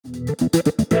You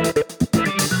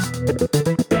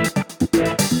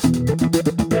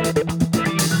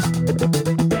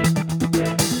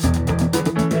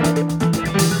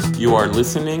are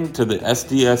listening to the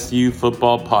SDSU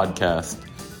Football Podcast,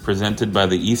 presented by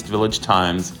the East Village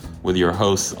Times, with your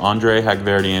hosts Andre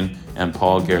Hagverdian and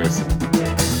Paul Garrison.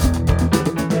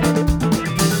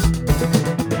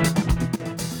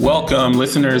 Welcome,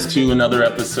 listeners, to another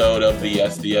episode of the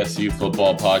SDSU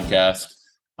Football Podcast.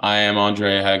 I am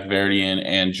Andre Hagverdian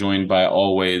and joined by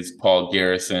always Paul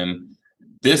Garrison.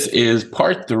 This is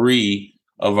part 3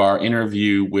 of our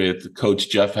interview with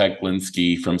Coach Jeff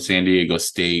Hecklinski from San Diego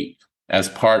State as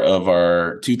part of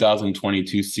our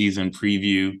 2022 season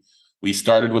preview. We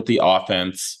started with the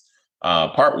offense.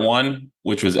 Part 1,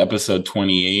 which was episode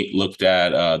 28, looked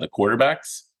at the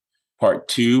quarterbacks. Part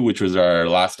 2, which was our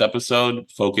last episode,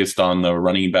 focused on the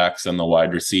running backs and the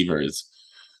wide receivers.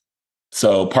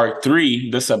 So part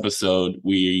 3, this episode,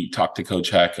 we talked to Coach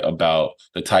Heck about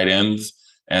the tight ends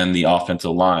and the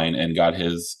offensive line and got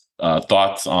his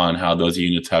thoughts on how those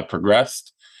units have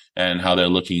progressed and how they're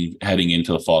looking heading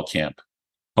into the fall camp.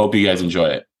 Hope you guys enjoy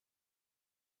it.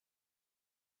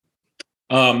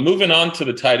 Moving on to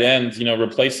the tight ends,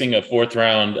 replacing a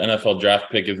 4th-round NFL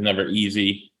draft pick is never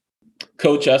easy.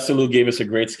 Coach Esselou gave us a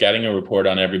great scouting report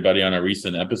on everybody on a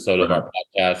recent episode of our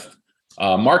podcast.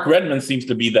 Mark Redmond seems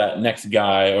to be that next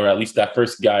guy, or at least that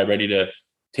first guy ready to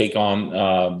take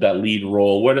on that lead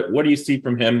role. What do you see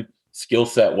from him skill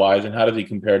set wise, and how does he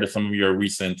compare to some of your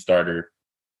recent starting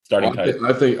tight ends?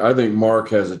 I think Mark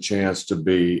has a chance to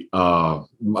be. I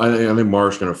think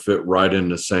Mark's going to fit right in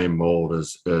the same mold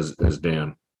as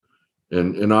Dan,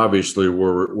 and obviously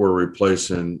we're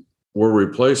replacing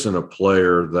a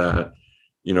player that,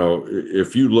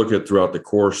 if you look at throughout the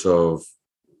course of,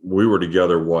 we were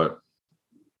together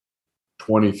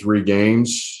 23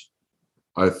 games,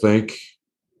 I think.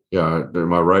 Yeah,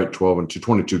 am I right?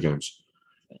 22 games.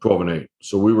 12 and 8.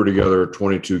 So we were together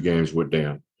 22 games with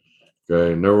Dan.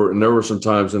 Okay. And there were some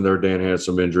times in there Dan had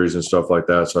some injuries and stuff like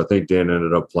that. So I think Dan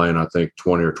ended up playing,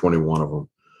 20 or 21 of them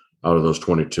out of those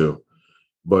 22.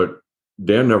 But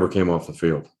Dan never came off the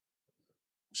field.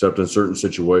 Except in certain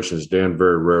situations, Dan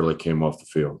very rarely came off the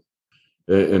field.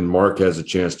 And Mark has a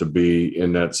chance to be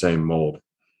in that same mold.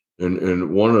 And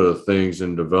one of the things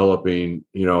in developing,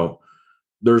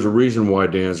 there's a reason why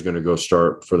Dan's going to go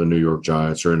start for the New York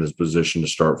Giants, or in his position to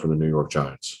start for the New York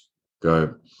Giants.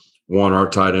 Okay. One, our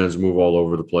tight ends move all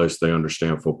over the place. They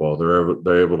understand football.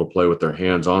 They're able to play with their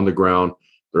hands on the ground.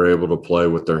 They're able to play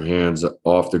with their hands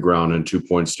off the ground in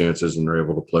 2-point stances, and they're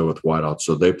able to play with wideouts.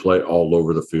 So they play all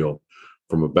over the field,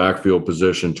 from a backfield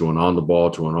position to an on the ball,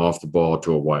 to an off the ball,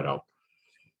 to a wideout.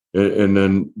 And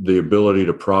then the ability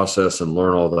to process and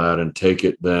learn all that and take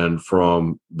it then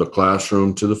from the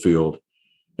classroom to the field,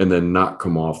 and then not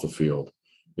come off the field.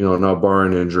 Now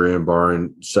barring injury and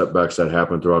barring setbacks that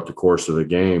happen throughout the course of the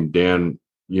game, Dan,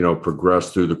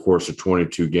 progressed through the course of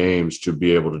 22 games to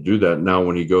be able to do that. Now,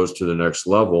 when he goes to the next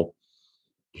level,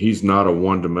 he's not a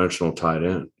one-dimensional tight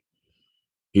end.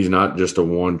 He's not just a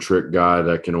one-trick guy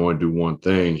that can only do one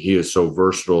thing. He is so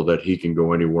versatile that he can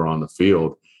go anywhere on the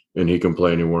field, and he can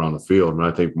play anywhere on the field. And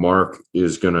I think Mark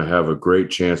is going to have a great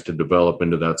chance to develop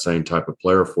into that same type of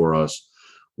player for us,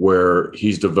 where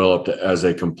he's developed as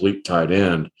a complete tight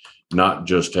end, not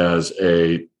just as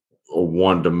a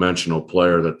one-dimensional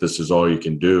player that this is all you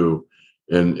can do,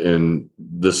 and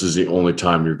this is the only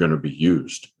time you're going to be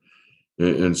used.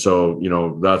 And so,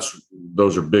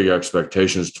 those are big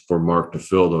expectations for Mark to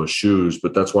fill those shoes,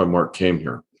 but that's why Mark came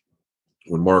here.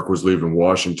 When Mark was leaving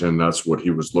Washington, that's what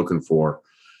he was looking for,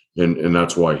 and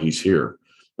that's why he's here.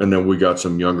 And then we got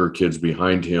some younger kids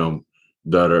behind him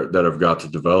that have got to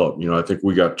develop. I think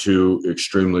we got 2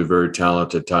 extremely very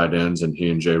talented tight ends, and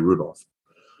he and Jay Rudolph,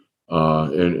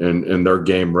 and they're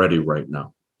game ready right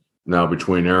now. Now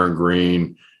between Aaron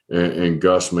Green and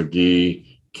Gus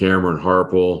McGee, Cameron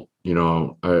Harple,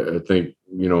 I think,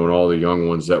 and all the young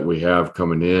ones that we have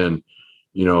coming in,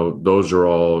 those are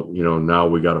all, now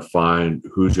we got to find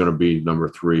who's going to be number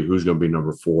 3, who's going to be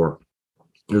number 4.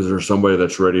 Is there somebody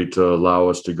that's ready to allow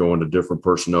us to go into different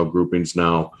personnel groupings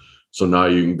now? So now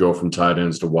you can go from tight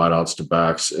ends to wideouts to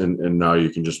backs, and now you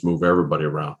can just move everybody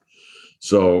around.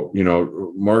 So,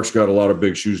 Mark's got a lot of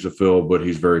big shoes to fill, but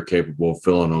he's very capable of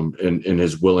filling them, and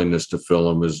his willingness to fill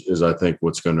them is I think,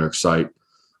 what's going to excite.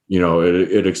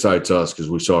 It excites us because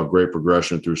we saw a great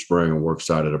progression through spring, and we're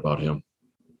excited about him.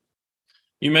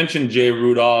 You mentioned Jay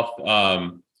Rudolph.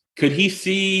 Could he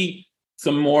see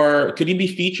some more? Could he be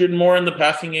featured more in the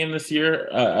passing game this year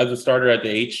as a starter at the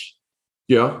H?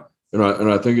 Yeah.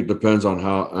 And I think it depends on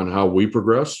how we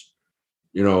progress.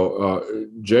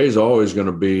 Jay's always going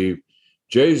to be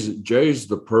Jay's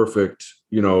the perfect,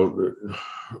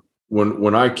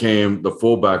 when I came, the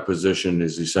fullback position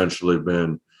has essentially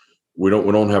been, we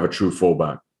don't have a true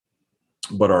fullback,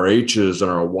 but our H's and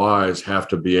our Y's have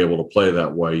to be able to play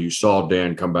that way. You saw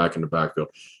Dan come back in the backfield.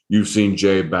 You've seen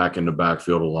Jay back in the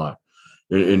backfield a lot.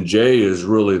 And Jay is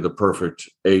really the perfect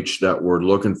H that we're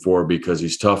looking for, because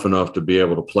he's tough enough to be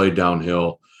able to play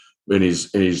downhill, and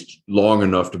he's long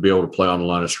enough to be able to play on the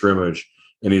line of scrimmage,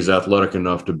 and he's athletic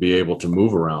enough to be able to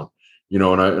move around.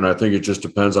 And I think it just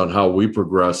depends on how we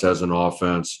progress as an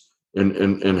offense,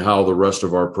 and how the rest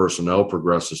of our personnel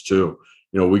progresses too.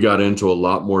 We got into a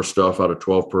lot more stuff out of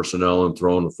 12 personnel and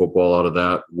throwing the football out of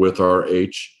that with our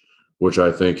H, which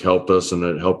I think helped us, and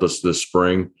it helped us this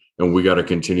spring. And we got to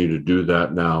continue to do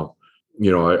that now.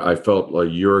 I felt a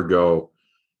year ago,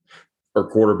 our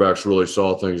quarterbacks really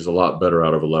saw things a lot better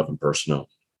out of 11 personnel,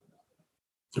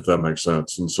 if that makes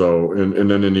sense. And so,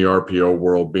 and then in the RPO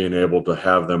world, being able to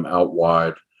have them out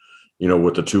wide,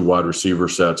 with the 2 wide receiver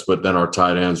sets, but then our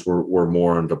tight ends were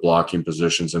more into blocking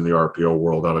positions in the RPO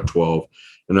world out of 12.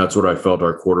 And that's what I felt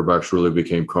our quarterbacks really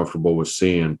became comfortable with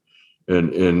seeing.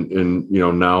 And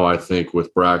now I think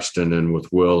with Braxton and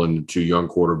with Will and the 2 young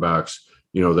quarterbacks,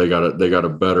 they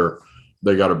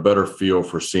got a better feel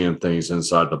for seeing things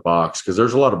inside the box, because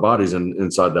there's a lot of bodies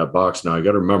inside that box now. You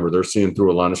got to remember, they're seeing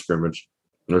through a line of scrimmage,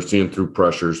 and they're seeing through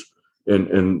pressures,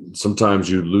 and sometimes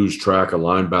you lose track of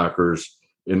linebackers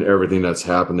and everything that's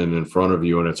happening in front of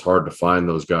you, and it's hard to find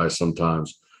those guys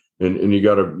sometimes. And you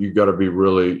gotta be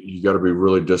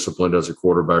really disciplined as a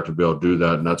quarterback to be able to do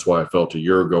that. And that's why I felt a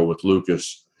year ago with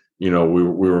Lucas, we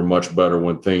were much better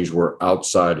when things were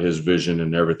outside his vision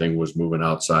and everything was moving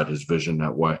outside his vision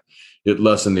that way. It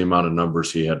lessened the amount of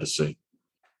numbers he had to see.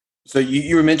 So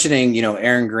you were mentioning,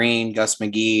 Aaron Green, Gus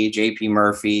McGee, JP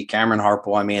Murphy, Cameron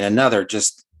Harple. I mean, another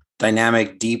just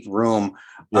dynamic, deep room.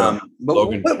 Yeah.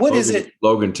 But what is it?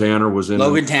 Logan Tanner was in.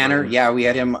 Logan Tanner. Yeah, we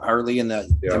had him early in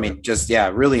the, Yeah. I mean,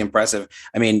 really impressive.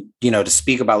 I mean, to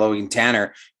speak about Logan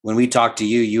Tanner, when we talked to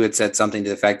you, you had said something to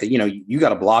the fact that, you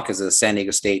got a block as a San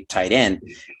Diego State tight end.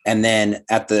 And then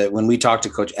when we talked to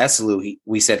Coach Esselou,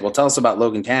 we said, well, tell us about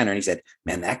Logan Tanner. And he said,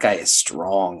 man, that guy is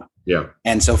strong. Yeah.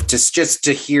 And so just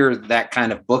to hear that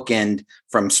kind of bookend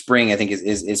from spring, I think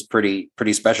is pretty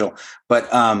special. But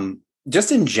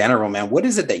just in general, man, what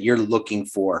is it that you're looking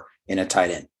for in a tight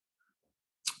end?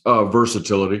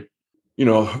 Versatility,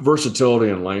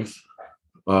 versatility and length.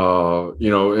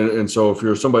 And so if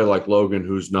you're somebody like Logan,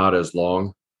 who's not as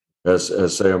long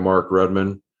as say a Mark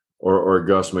Redmond or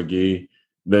Gus McGee,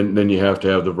 then you have to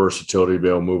have the versatility to be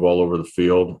able to move all over the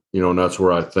field, and that's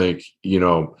where I think,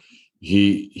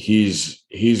 he's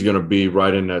going to be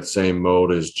right in that same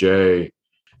mode as Jay.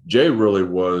 Jay really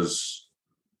was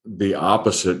the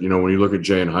opposite. When you look at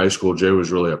Jay in high school, Jay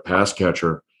was really a pass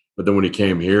catcher. But then when he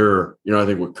came here, I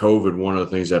think with COVID, one of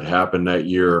the things that happened that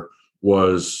year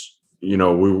was, we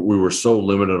were so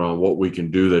limited on what we can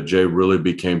do that Jay really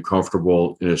became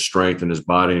comfortable in his strength and his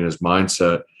body and his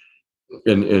mindset.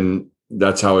 And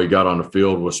that's how he got on the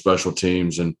field with special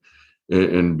teams and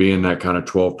being that kind of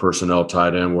 12 personnel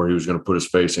tight end where he was going to put his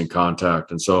face in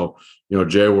contact. And so,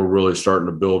 Jay, we're really starting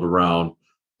to build around,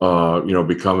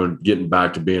 getting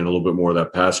back to being a little bit more of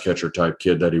that pass catcher type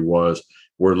kid that he was,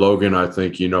 where Logan, I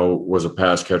think, was a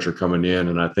pass catcher coming in.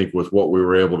 And I think with what we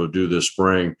were able to do this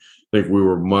spring, I think we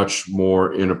were much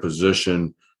more in a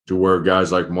position to where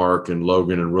guys like Mark and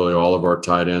Logan and really all of our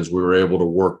tight ends, we were able to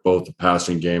work both the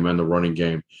passing game and the running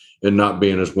game and not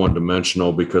being as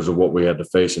one-dimensional because of what we had to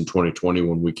face in 2020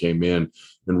 when we came in,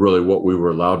 and really what we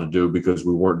were allowed to do because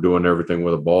we weren't doing everything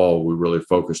with a ball. We really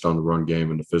focused on the run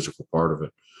game and the physical part of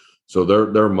it. So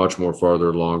they're much more farther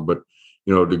along. But,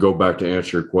 to go back to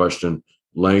answer your question,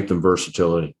 length and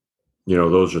versatility,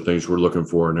 those are things we're looking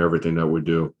for in everything that we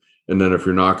do. And then if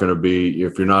you're not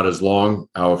as long,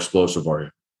 how explosive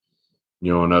are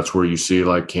you? And that's where you see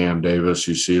like Cam Davis,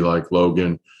 you see like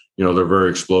Logan, they're very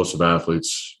explosive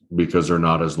athletes because they're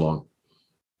not as long.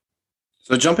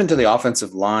 So jump into the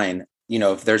offensive line.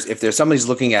 If there's somebody's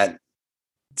looking at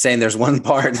saying there's one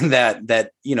part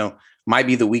that might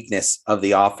be the weakness of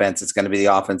the offense, it's going to be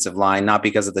the offensive line, not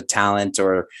because of the talent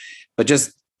but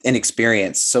just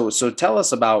inexperience. So tell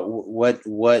us about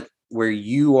where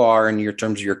you are in your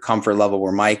terms of your comfort level,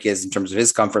 where Mike is in terms of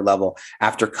his comfort level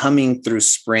after coming through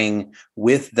spring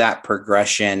with that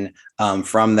progression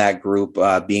from that group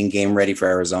being game ready for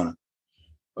Arizona.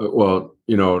 Well,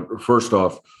 first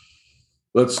off,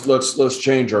 let's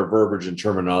change our verbiage and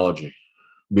terminology,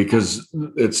 because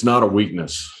it's not a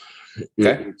weakness.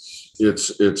 Okay.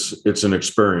 It's an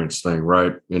experience thing,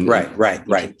 right? And Right.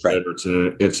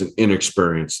 It's an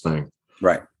inexperience thing.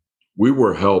 Right. We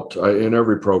were helped, and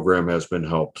every program has been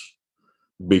helped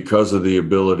because of the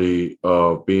ability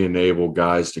of being able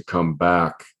guys to come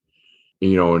back.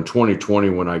 In 2020,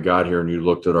 when I got here and you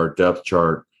looked at our depth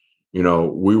chart,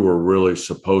 we were really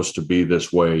supposed to be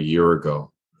this way a year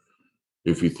ago.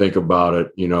 If you think about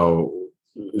it,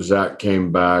 Zach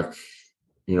came back,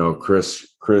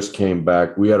 Chris came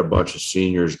back. We had a bunch of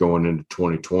seniors going into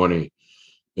 2020.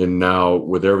 And now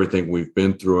with everything we've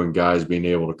been through and guys being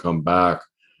able to come back,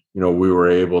 we were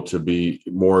able to be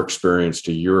more experienced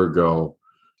a year ago.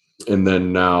 And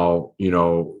then now,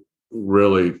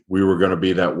 really we were going to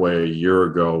be that way a year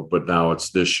ago, but now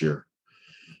it's this year.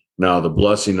 Now, the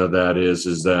blessing of that is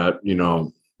that,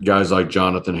 guys like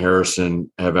Jonathan Harrison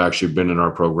have actually been in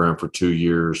our program for 2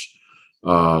 years.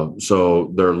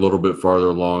 So they're a little bit farther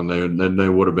along than they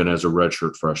would have been as a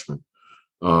redshirt freshman.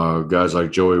 Guys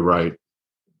like Joey Wright,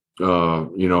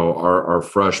 our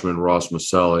freshman, Ross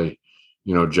Maselli,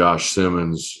 Josh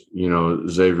Simmons,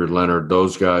 Xavier Leonard,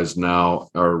 those guys now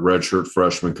are redshirt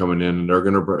freshmen coming in, and they're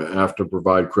going to have to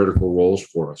provide critical roles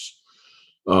for us.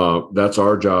 That's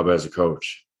our job as a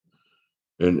coach.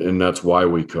 And that's why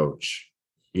we coach.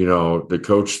 The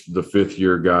coach, the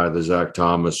 5th-year guy, the Zach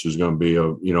Thomas, who's going to be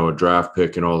a draft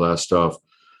pick and all that stuff.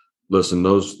 Listen,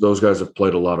 those guys have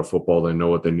played a lot of football. They know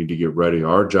what they need to get ready.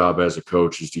 Our job as a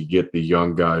coach is to get the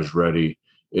young guys ready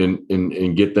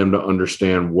and get them to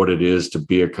understand what it is to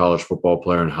be a college football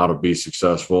player and how to be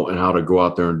successful and how to go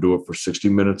out there and do it for 60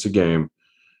 minutes a game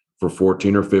for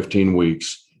 14 or 15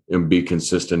 weeks and be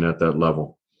consistent at that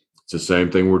level. It's the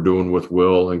same thing we're doing with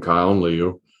Will and Kyle and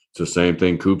Leo. It's the same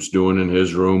thing Coop's doing in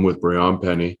his room with Breon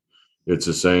Penny. It's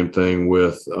the same thing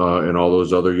with and all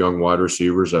those other young wide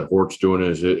receivers that Hort's doing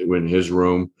in his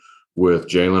room with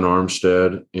Jalen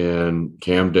Armstead and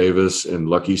Cam Davis and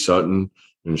Lucky Sutton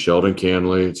and Sheldon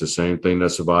Canley. It's the same thing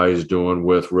that Savai is doing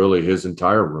with really his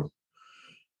entire room.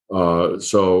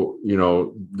 So,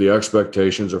 the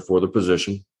expectations are for the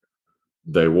position.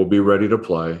 They will be ready to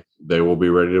play. They will be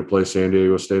ready to play San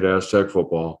Diego State Aztec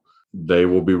football. They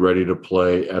will be ready to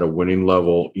play at a winning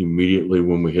level immediately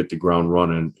when we hit the ground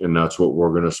running, and that's what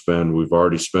we're going to spend. We've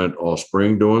already spent all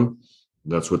spring doing.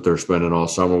 That's what they're spending all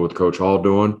summer with Coach Hall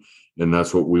doing, and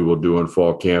that's what we will do in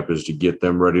fall camp is to get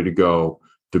them ready to go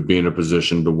to be in a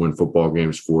position to win football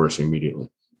games for us immediately.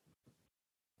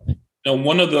 Now,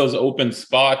 one of those open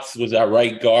spots was at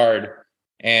right guard,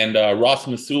 and Ross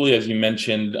Masuli, as you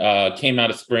mentioned, came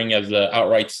out of spring as the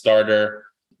outright starter.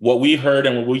 What we heard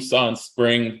and what we saw in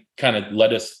spring kind of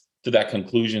led us to that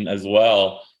conclusion as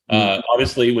well.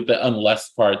 Obviously, with the unless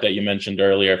part that you mentioned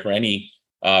earlier for any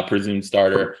presumed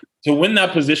starter, to win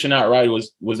that position outright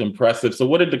was impressive. So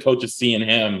what did the coaches see in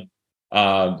him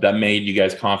that made you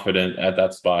guys confident at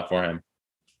that spot for him?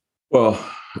 Well,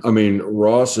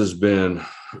 Ross has been,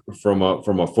 from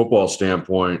a football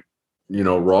standpoint,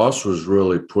 Ross was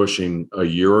really pushing a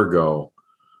year ago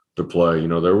to play.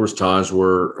 There was times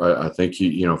where I think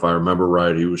he, if I remember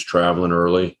right, he was traveling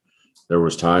early. There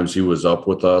was times he was up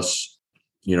with us.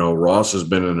 Ross has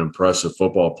been an impressive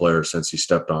football player since he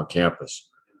stepped on campus.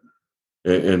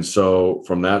 And so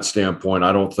from that standpoint,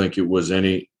 I don't think it was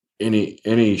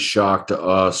any shock to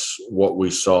us what we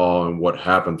saw and what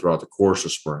happened throughout the course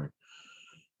of spring.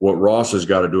 What Ross has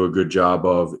got to do a good job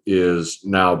of is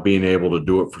now being able to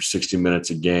do it for 60 minutes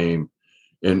a game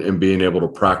and being able to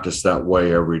practice that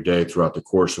way every day throughout the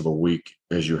course of a week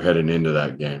as you're heading into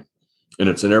that game. And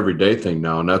it's an everyday thing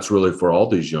now, and that's really for all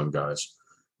these young guys.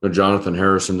 Jonathan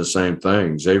Harrison, the same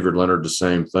thing. Xavier Leonard, the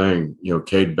same thing.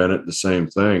 Cade Bennett, the same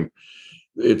thing.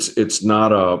 It's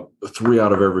not a 3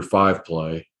 out of every 5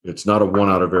 play. It's not a 1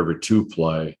 out of every 2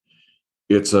 play.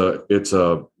 It's a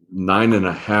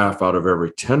 9.5 out of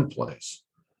every 10 plays.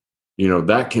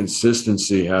 That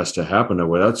consistency has to happen that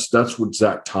way. That's what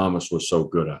Zach Thomas was so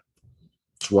good at.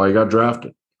 That's why he got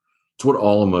drafted. It's what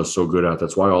Alama is so good at.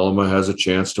 That's why Alama has a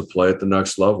chance to play at the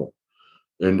next level.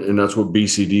 And that's what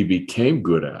BCD became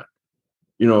good at.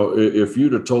 If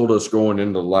you'd have told us going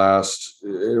into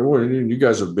you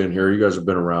guys have been here, you guys have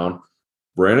been around.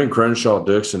 Brandon Crenshaw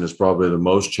Dixon is probably the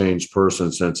most changed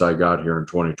person since I got here in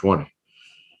 2020.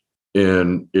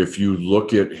 And if you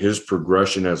look at his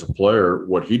progression as a player,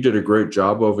 what he did a great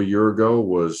job of a year ago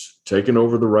was taking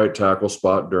over the right tackle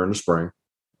spot during the spring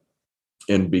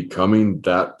and becoming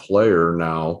that player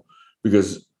now,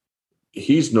 because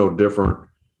he's no different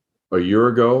a year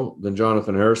ago than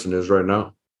Jonathan Harrison is right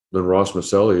now, than Ross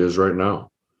Maselli is right now,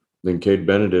 than Cade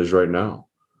Bennett is right now.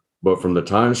 But from the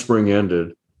time spring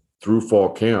ended through fall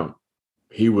camp,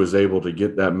 he was able to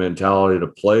get that mentality to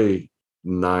play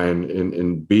 9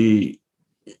 and be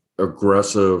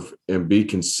aggressive and be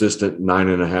consistent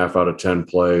 9.5 out of 10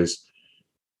 plays.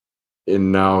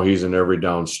 And now he's an every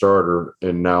down starter.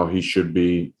 And now he should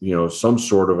be, some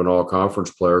sort of an all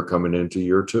conference player coming into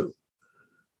year 2.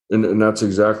 And that's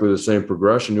exactly the same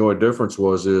progression. The only difference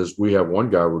is we have one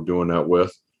guy we're doing that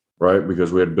with, right?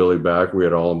 Because we had Billy back, we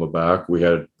had Alma back, we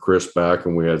had Chris back,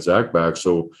 and we had Zach back.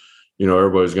 So,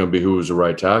 everybody's going to be who was the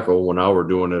right tackle. Well, now we're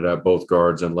doing it at both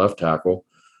guards and left tackle.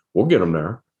 We'll get him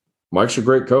there. Mike's a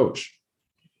great coach,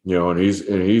 and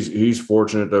he's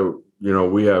fortunate that,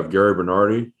 we have Gary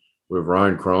Bernardi, we have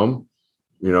Ryan Crum,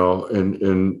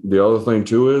 and the other thing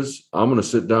too is I'm going to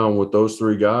sit down with those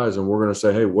 3 guys and we're going to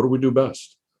say, hey, what do we do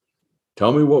best?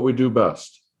 Tell me what we do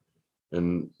best.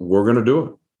 And we're going to do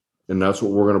it. And that's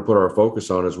what we're going to put our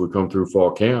focus on as we come through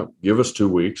fall camp. Give us 2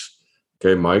 weeks.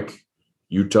 Okay, Mike,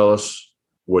 you tell us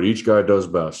what each guy does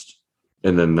best.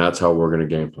 And then that's how we're going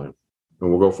to game plan. And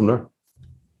we'll go from there.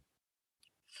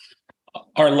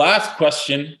 Our last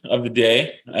question of the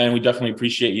day, and we definitely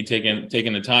appreciate you taking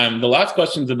the time. The last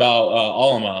question is about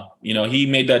Alma. He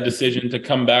made that decision to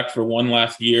come back for one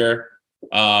last year.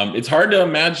 It's hard to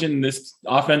imagine this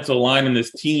offensive line and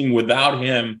this team without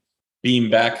him being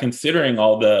back, considering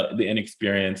all the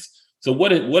inexperience. So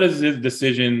what is his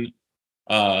decision?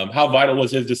 How vital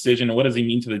was his decision, and what does he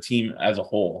mean to the team as a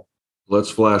whole?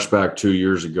 Let's flash back 2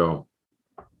 years ago.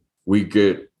 We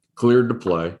get cleared to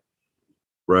play,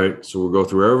 right? So we'll go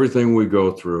through everything we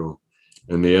go through.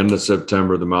 In the end of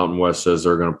September, the Mountain West says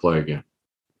they're going to play again.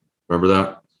 Remember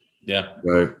that? Yeah.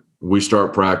 Right. We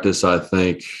start practice, I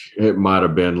think it might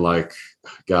have been October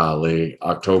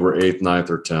 8th, 9th,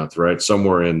 or 10th, right?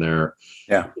 Somewhere in there.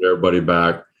 Yeah. Get everybody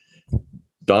back.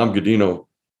 Dom Godino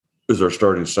is our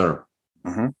starting center.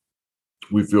 Mm-hmm.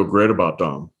 We feel great about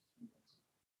Dom.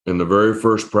 In the very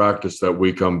first practice that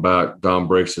we come back, Dom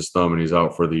breaks his thumb and he's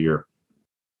out for the year.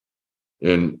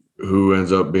 And who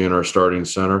ends up being our starting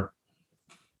center?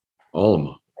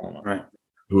 Alma. Right.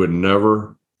 Who had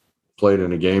never played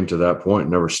in a game to that point,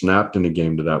 never snapped in a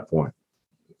game to that point.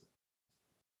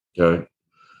 Okay.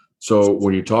 So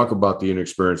when you talk about the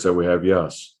inexperience that we have,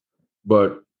 yes.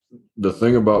 But the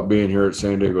thing about being here at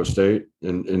San Diego State,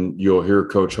 and you'll hear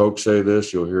Coach Hoke say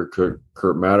this, you'll hear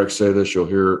Kurt Maddox say this, you'll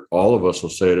hear all of us will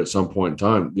say it at some point in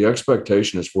time. The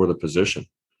expectation is for the position,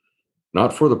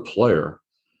 not for the player.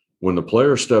 When the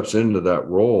player steps into that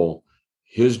role,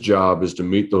 his job is to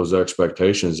meet those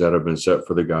expectations that have been set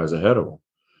for the guys ahead of him.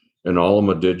 And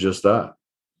Alma did just that.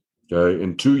 Okay.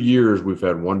 In 2 years, we've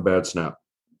had one bad snap.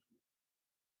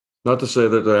 Not to say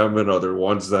that there haven't been other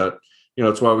ones that,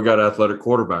 that's why we got athletic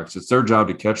quarterbacks. It's their job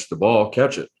to catch the ball,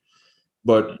 catch it.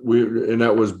 But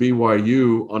that was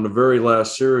BYU on the very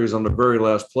last series, on the very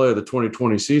last play of the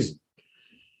 2020 season.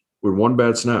 We had one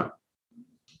bad snap.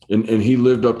 And he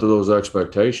lived up to those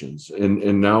expectations.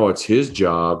 And now it's his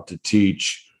job to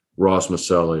teach Ross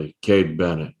Maselli, Cade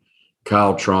Bennett,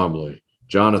 Kyle Trombley,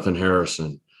 Jonathan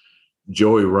Harrison,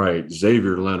 Joey Wright,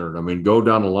 Xavier Leonard. I mean, go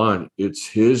down the line. It's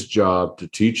his job to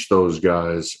teach those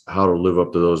guys how to live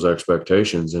up to those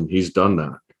expectations. And he's done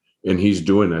that. And he's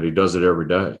doing that. He does it every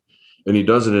day. And he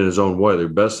does it in his own way. The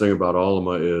best thing about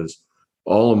Alma is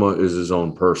his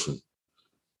own person.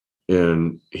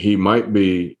 And he might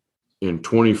be in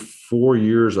 24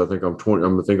 years. I think I'm going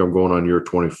on year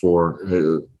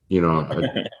 24.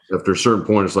 After a certain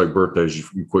point, it's like birthdays.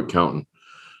 You quit counting.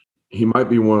 He might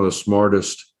be one of the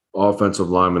smartest offensive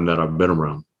linemen that I've been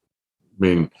around. I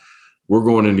mean, we're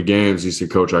going into games. He said,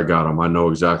 Coach, I got him. I know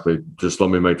exactly. Just let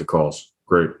me make the calls.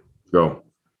 Great. Go.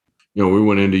 We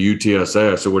went into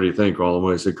UTSA. I said, what do you think? All the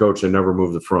way. He said, Coach, they never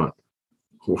move the front.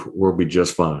 We'll be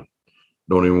just fine.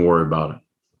 Don't even worry about it.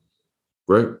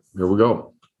 Great. Here we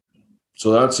go.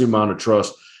 So that's the amount of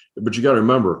trust. But you got to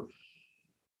remember,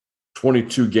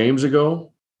 22 games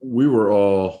ago, we were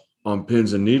all on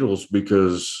pins and needles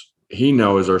because he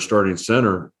now is our starting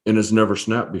center and has never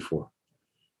snapped before.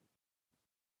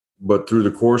 But through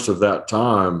the course of that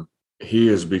time, he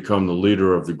has become the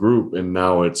leader of the group. And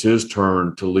now it's his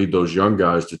turn to lead those young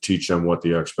guys to teach them what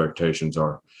the expectations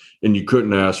are. And you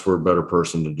couldn't ask for a better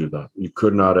person to do that. You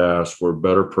could not ask for a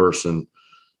better person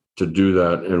to do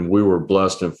that. And we were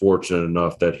blessed and fortunate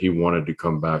enough that he wanted to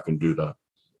come back and do that.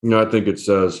 I think it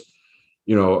says,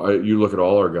 you look at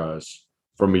all our guys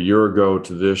from a year ago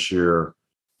to this year,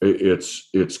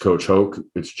 it's Coach Hoke,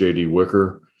 it's JD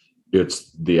Wicker,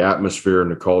 it's the atmosphere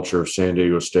and the culture of San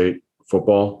Diego State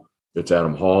football. It's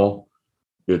Adam Hall.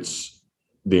 It's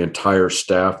the entire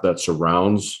staff that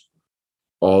surrounds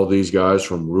all these guys,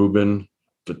 from Ruben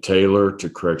to Taylor to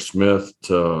Craig Smith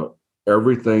to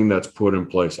everything that's put in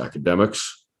place,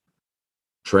 academics,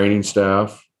 training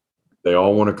staff, they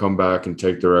all want to come back and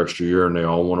take their extra year, and they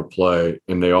all want to play,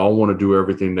 and they all want to do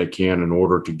everything they can in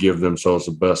order to give themselves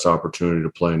the best opportunity to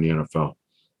play in the NFL.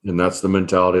 And that's the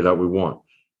mentality that we want.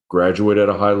 Graduate at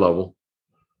a high level,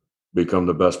 become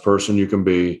the best person you can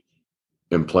be,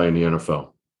 and play in the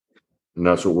NFL. And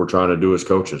that's what we're trying to do as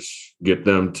coaches, get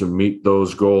them to meet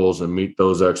those goals and meet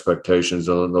those expectations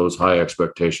and those high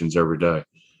expectations every day.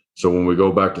 So when we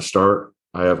go back to start,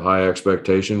 I have high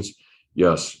expectations.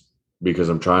 Yes, because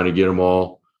I'm trying to get them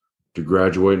all to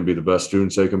graduate and be the best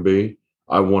students they can be.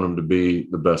 I want them to be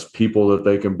the best people that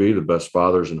they can be, the best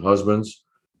fathers and husbands.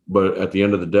 But at the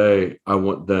end of the day, I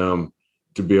want them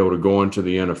to be able to go into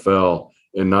the NFL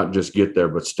and not just get there,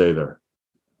 but stay there.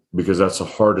 Because that's the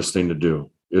hardest thing to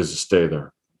do, is to stay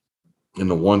there. And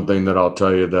the one thing that I'll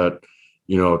tell you that,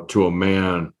 to a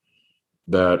man,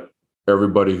 that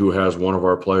everybody who has one of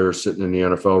our players sitting in the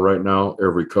NFL right now,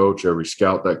 every coach, every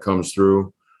scout that comes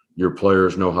through, your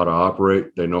players know how to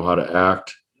operate. They know how to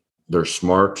act. They're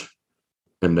smart,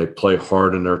 and they play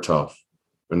hard, and they're tough.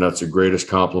 And that's the greatest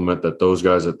compliment that those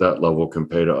guys at that level can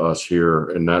pay to us here.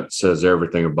 And that says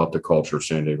everything about the culture of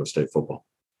San Diego State football.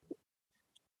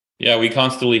 Yeah, we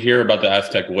constantly hear about the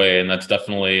Aztec way, and that's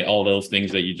definitely all those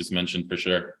things that you just mentioned for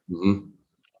sure. Mm-hmm.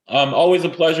 Always a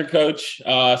pleasure, Coach,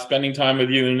 spending time with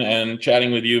you and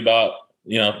chatting with you about,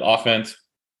 offense.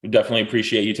 We definitely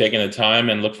appreciate you taking the time,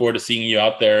 and look forward to seeing you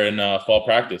out there in fall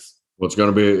practice. Well, it's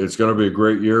going to be a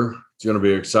great year. It's going to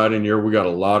be an exciting year. We got a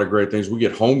lot of great things. We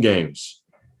get home games.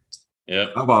 Yeah.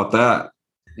 How about that?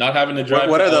 Not having to drive.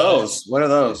 What are those? What are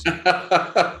those?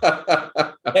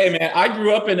 Hey, man, I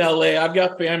grew up in LA. I've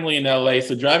got family in LA.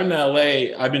 So driving to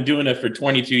LA, I've been doing it for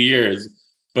 22 years.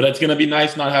 But it's going to be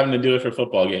nice not having to do it for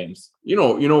football games. You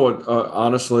know what,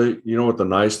 honestly, what the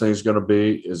nice thing is going to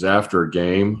be is after a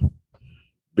game,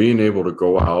 being able to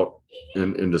go out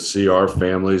and to see our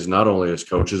families, not only as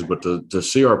coaches, but to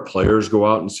see our players go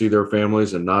out and see their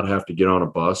families and not have to get on a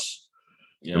bus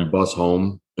and bus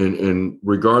home. And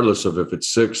regardless of if it's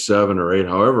 6, 7, or 8,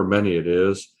 however many it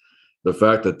is, the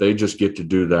fact that they just get to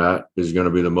do that is going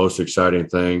to be the most exciting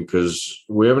thing, because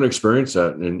we haven't experienced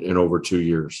that in over 2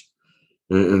 years.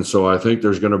 And so I think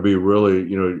there's going to be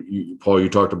really, Paul, you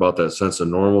talked about that sense of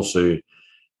normalcy.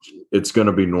 It's going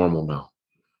to be normal now.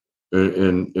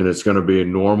 And it's going to be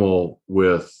normal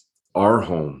with our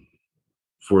home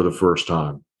for the first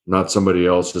time, not somebody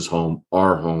else's home,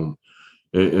 our home.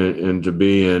 And to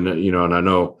be in, and I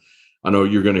know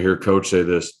you're going to hear Coach say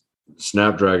this,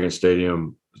 Snapdragon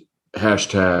Stadium,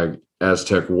 hashtag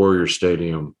Aztec Warrior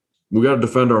Stadium. We got to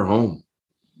defend our home.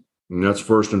 And that's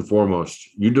first and foremost.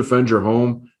 You defend your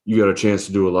home, you got a chance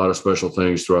to do a lot of special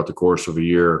things throughout the course of a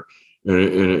year. And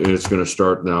it's going to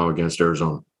start now against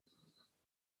Arizona.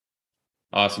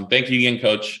 Awesome. Thank you again,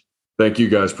 Coach. Thank you,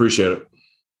 guys. Appreciate it.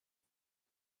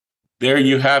 There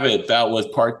you have it. That was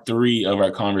part 3 of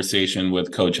our conversation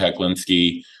with Coach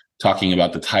Hecklinski, talking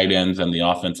about the tight ends and the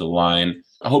offensive line.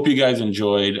 I hope you guys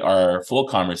enjoyed our full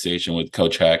conversation with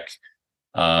Coach Heck,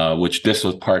 which this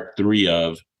was part 3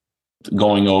 of,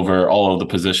 going over all of the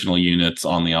positional units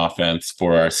on the offense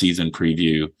for our season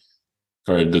preview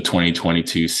for the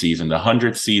 2022 season, the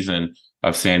 100th season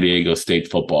of San Diego State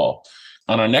football.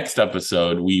 On our next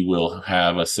episode, we will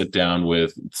have a sit down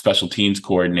with special teams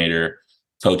coordinator,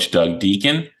 Coach Doug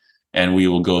Deacon, and we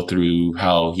will go through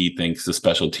how he thinks the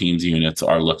special teams units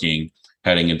are looking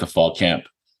heading into fall camp.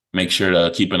 Make sure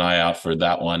to keep an eye out for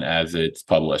that one as it's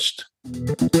published.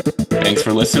 Thanks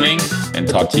for listening, and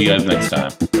talk to you guys next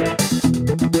time.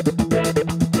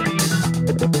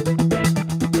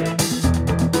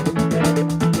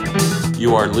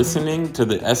 You are listening to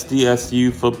the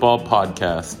SDSU Football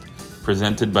Podcast,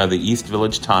 presented by the East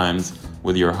Village Times,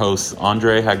 with your hosts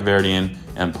Andre Hagverdian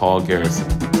and Paul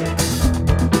Garrison.